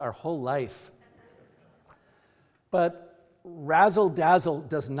our whole life. But razzle-dazzle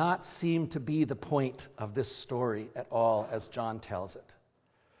does not seem to be the point of this story at all, as John tells it.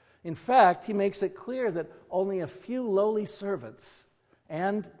 In fact, he makes it clear that only a few lowly servants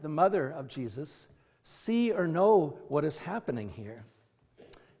and the mother of Jesus see or know what is happening here.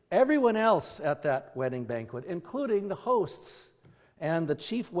 Everyone else at that wedding banquet, including the hosts and the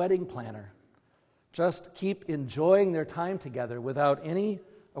chief wedding planner, just keep enjoying their time together without any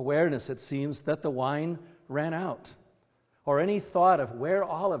awareness, it seems, that the wine ran out, or any thought of where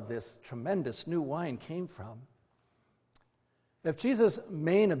all of this tremendous new wine came from. If Jesus'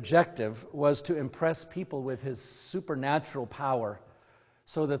 main objective was to impress people with his supernatural power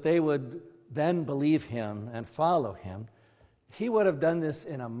so that they would then believe him and follow him, he would have done this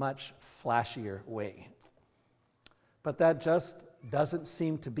in a much flashier way. But that just doesn't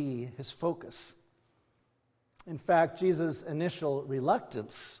seem to be his focus. In fact, Jesus' initial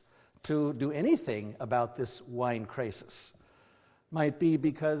reluctance to do anything about this wine crisis might be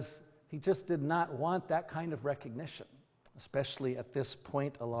because he just did not want that kind of recognition, especially at this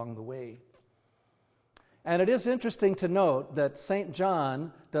point along the way. And it is interesting to note that St.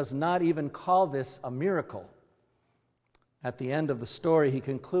 John does not even call this a miracle. At the end of the story, he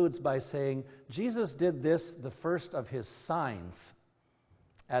concludes by saying, Jesus did this, the first of his signs,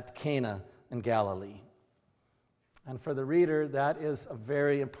 at Cana in Galilee. And for the reader, that is a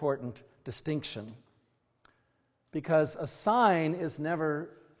very important distinction, because a sign is never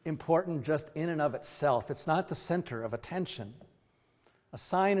important just in and of itself. It's not the center of attention. A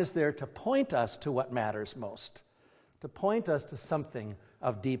sign is there to point us to what matters most, to point us to something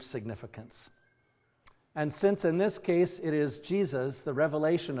of deep significance. And since in this case it is Jesus, the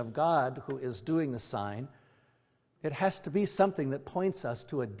revelation of God, who is doing the sign, it has to be something that points us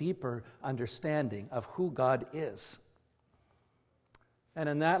to a deeper understanding of who God is. And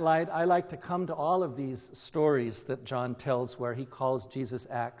in that light, I like to come to all of these stories that John tells where he calls Jesus'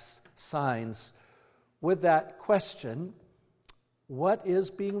 acts signs with that question, what is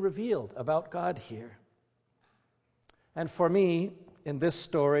being revealed about God here? And for me, in this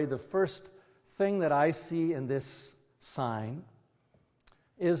story, the first thing that I see in this sign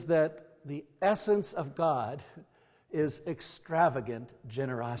is that the essence of God is extravagant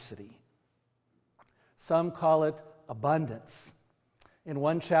generosity. Some call it abundance. In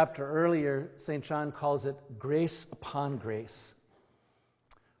one chapter earlier, St. John calls it grace upon grace.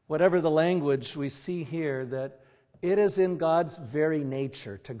 Whatever the language, we see here that it is in God's very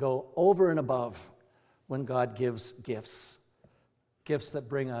nature to go over and above when God gives gifts, gifts that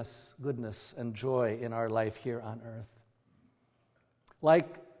bring us goodness and joy in our life here on earth.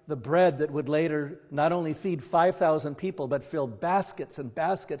 Like the bread that would later not only feed 5,000 people, but fill baskets and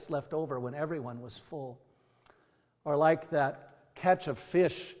baskets left over when everyone was full. Or like that catch of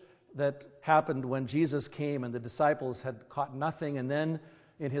fish that happened when Jesus came and the disciples had caught nothing, and then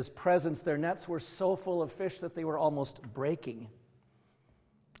in his presence their nets were so full of fish that they were almost breaking.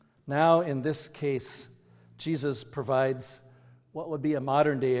 Now in this case, Jesus provides what would be a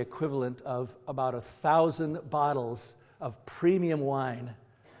modern-day equivalent of about 1,000 bottles of premium wine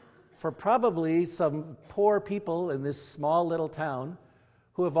for probably some poor people in this small little town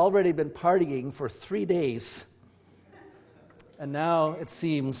who have already been partying for 3 days. And now it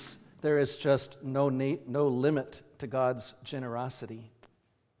seems there is just no limit to God's generosity.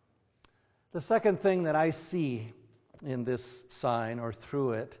 The second thing that I see in this sign or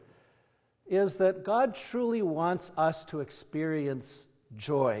through it is that God truly wants us to experience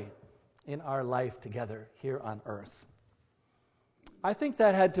joy in our life together here on earth. I think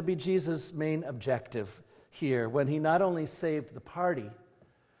that had to be Jesus' main objective here when he not only saved the party,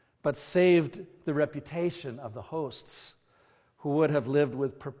 but saved the reputation of the hosts, who would have lived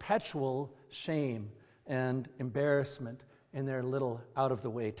with perpetual shame and embarrassment in their little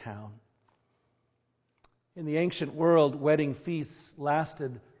out-of-the-way town. In the ancient world, wedding feasts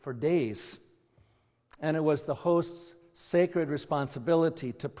lasted for days, and it was the host's sacred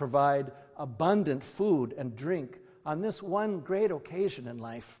responsibility to provide abundant food and drink on this one great occasion in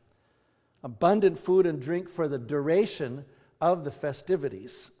life. Abundant food and drink for the duration of the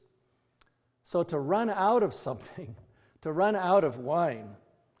festivities. So to run out of something, to run out of wine,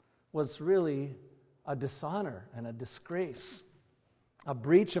 was really a dishonor and a disgrace, a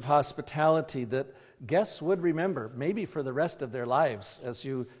breach of hospitality that guests would remember, maybe for the rest of their lives, as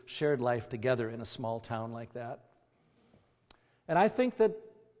you shared life together in a small town like that. And I think that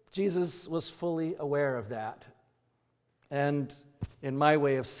Jesus was fully aware of that. And in my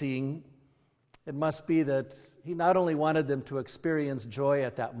way of seeing, it must be that he not only wanted them to experience joy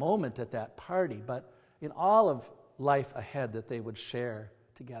at that moment, at that party, but in all of life ahead that they would share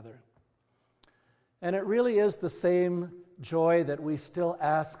together. And it really is the same joy that we still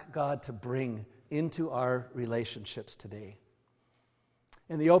ask God to bring into our relationships today.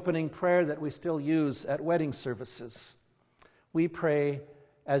 In the opening prayer that we still use at wedding services, we pray,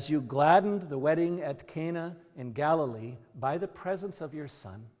 "As you gladdened the wedding at Cana in Galilee by the presence of your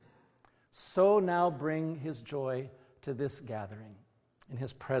Son, so now bring his joy to this gathering in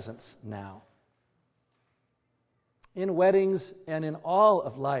his presence now." In weddings and in all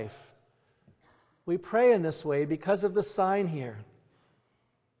of life, we pray in this way because of the sign here.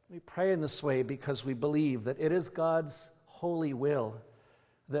 We pray in this way because we believe that it is God's holy will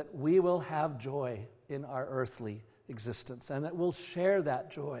that we will have joy in our earthly existence and that we'll share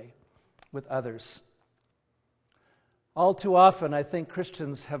that joy with others. All too often, I think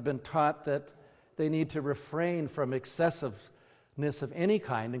Christians have been taught that they need to refrain from excessiveness of any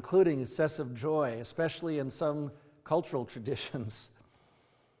kind, including excessive joy, especially in some cultural traditions.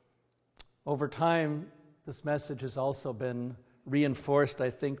 Over time, this message has also been reinforced,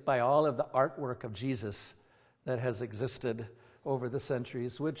 I think, by all of the artwork of Jesus that has existed over the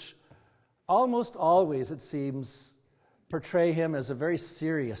centuries, which almost always, it seems, portray him as a very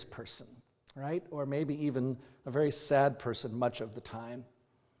serious person, right? Or maybe even a very sad person much of the time.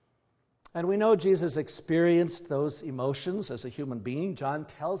 And we know Jesus experienced those emotions as a human being. John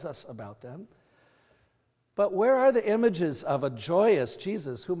tells us about them. But where are the images of a joyous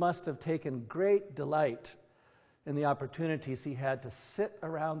Jesus who must have taken great delight in the opportunities he had to sit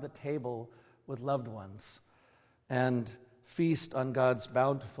around the table with loved ones and feast on God's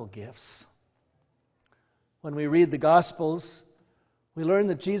bountiful gifts? When we read the Gospels, we learn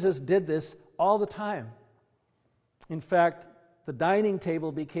that Jesus did this all the time. In fact, the dining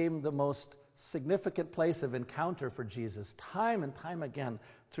table became the most significant place of encounter for Jesus time and time again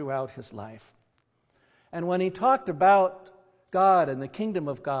throughout his life. And when he talked about God and the kingdom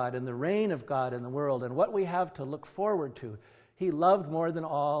of God and the reign of God in the world and what we have to look forward to, he loved more than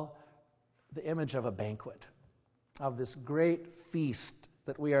all the image of a banquet, of this great feast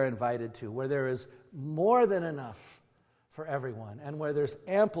that we are invited to, where there is more than enough for everyone and where there's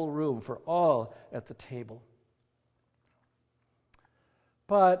ample room for all at the table.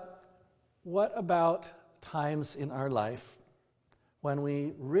 But what about times in our life when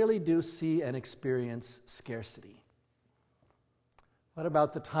we really do see and experience scarcity? What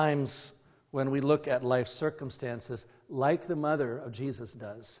about the times when we look at life circumstances like the mother of Jesus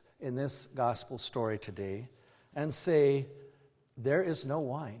does in this gospel story today and say, there is no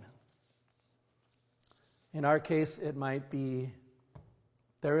wine? In our case, it might be,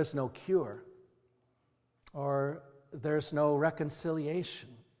 there is no cure, or there's no reconciliation,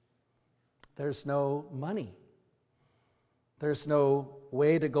 there's no money, there's no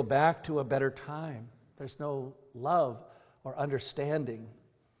way to go back to a better time, there's no love or understanding.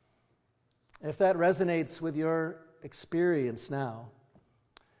 If that resonates with your experience now,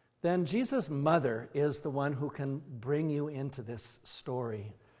 then Jesus' mother is the one who can bring you into this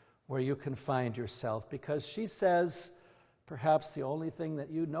story where you can find yourself, because she says perhaps the only thing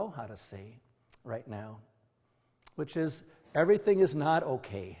that you know how to say right now, which is, everything is not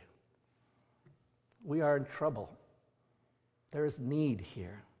okay. We are in trouble. There is need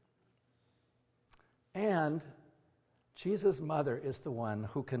here. And Jesus' mother is the one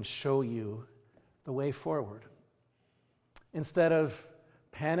who can show you the way forward. Instead of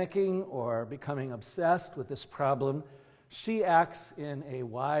panicking or becoming obsessed with this problem, she acts in a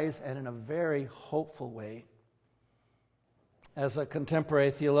wise and in a very hopeful way. As a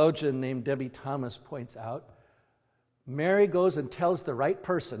contemporary theologian named Debbie Thomas points out, Mary goes and tells the right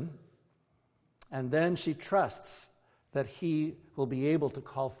person, and then she trusts that he will be able to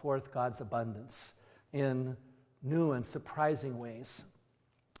call forth God's abundance in new and surprising ways.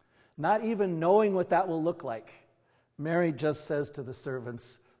 Not even knowing what that will look like, Mary just says to the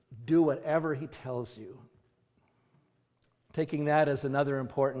servants, do whatever he tells you. Taking that as another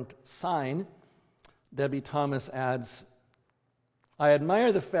important sign, Debbie Thomas adds, I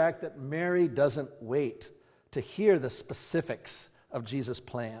admire the fact that Mary doesn't wait to hear the specifics of Jesus'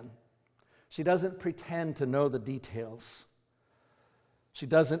 plan. She doesn't pretend to know the details. She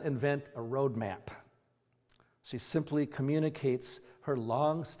doesn't invent a roadmap. She simply communicates her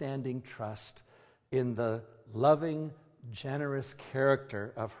long-standing trust in the loving, generous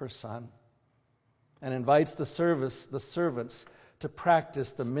character of her Son, and invites the servants to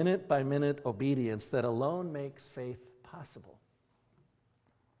practice the minute-by-minute obedience that alone makes faith possible.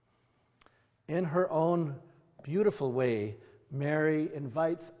 In her own beautiful way, Mary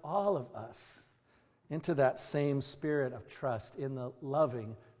invites all of us into that same spirit of trust in the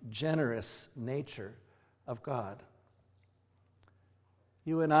loving, generous nature of God.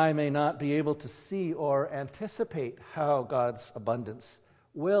 You and I may not be able to see or anticipate how God's abundance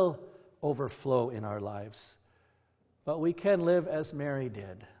will overflow in our lives, but we can live as Mary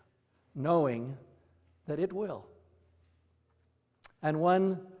did, knowing that it will. And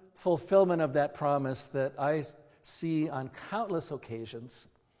one fulfillment of that promise that I see on countless occasions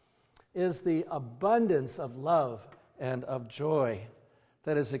is the abundance of love and of joy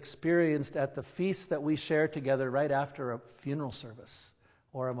that is experienced at the feast that we share together right after a funeral service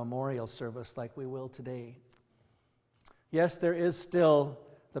or a memorial service like we will today. Yes, there is still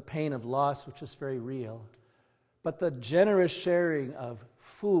the pain of loss, which is very real, but the generous sharing of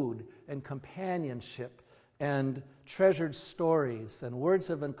food and companionship and treasured stories and words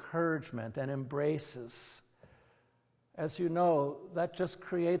of encouragement and embraces, as you know, that just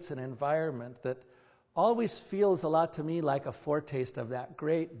creates an environment that always feels a lot to me like a foretaste of that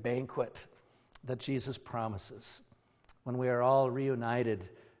great banquet that Jesus promises when we are all reunited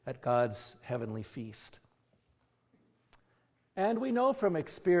at God's heavenly feast. And we know from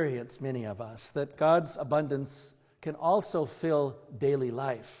experience, many of us, that God's abundance can also fill daily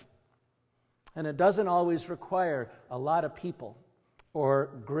life. And it doesn't always require a lot of people or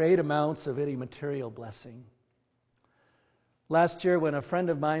great amounts of any material blessing. Last year, when a friend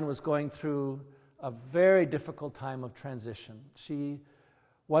of mine was going through a very difficult time of transition, she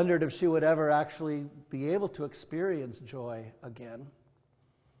wondered if she would ever actually be able to experience joy again.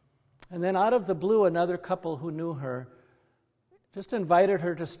 And then out of the blue, another couple who knew her just invited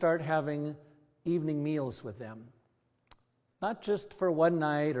her to start having evening meals with them. Not just for one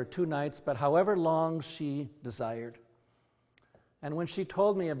night or 2 nights, but however long she desired. And when she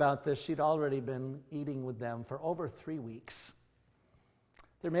told me about this, she'd already been eating with them for over 3 weeks.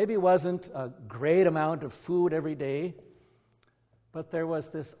 There maybe wasn't a great amount of food every day, but there was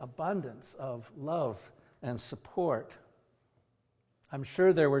this abundance of love and support. I'm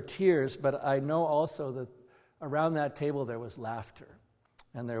sure there were tears, but I know also that around that table there was laughter,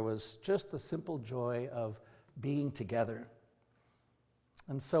 and there was just the simple joy of being together.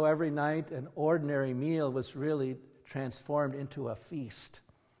 And so every night, an ordinary meal was really transformed into a feast,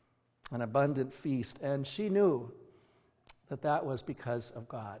 an abundant feast. And she knew that that was because of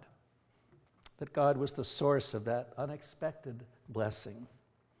God, that God was the source of that unexpected blessing.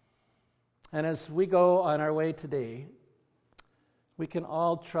 And as we go on our way today, we can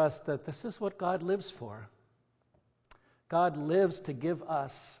all trust that this is what God lives for. God lives to give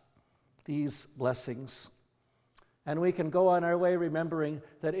us these blessings. And we can go on our way remembering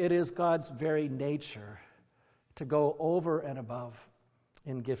that it is God's very nature to go over and above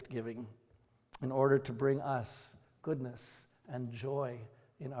in gift giving in order to bring us goodness and joy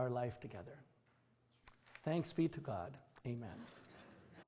in our life together. Thanks be to God. Amen.